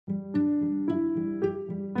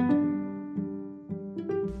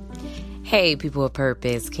Hey, people of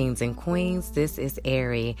purpose, kings and queens, this is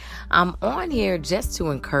Ari. I'm on here just to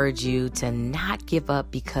encourage you to not give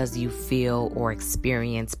up because you feel or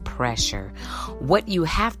experience pressure. What you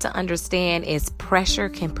have to understand is pressure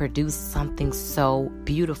can produce something so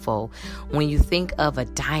beautiful. When you think of a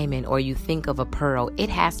diamond or you think of a pearl, it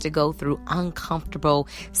has to go through uncomfortable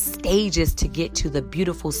stages to get to the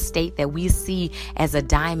beautiful state that we see as a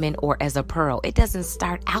diamond or as a pearl. It doesn't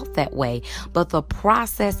start out that way, but the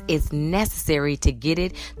process is necessary to get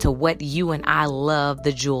it to what you and I love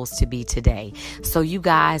the jewels to be today. So you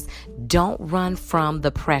guys, don't run from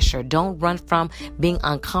the pressure. Don't run from being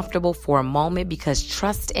uncomfortable for a moment, because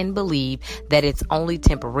trust and believe that it's only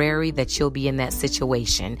temporary that you'll be in that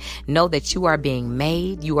situation. Know that you are being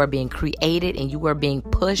made, you are being created, and you are being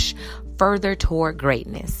pushed further toward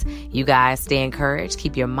greatness. You guys stay encouraged,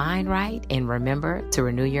 keep your mind right, and remember to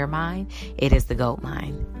renew your mind. It is the GOAT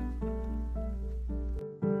mind.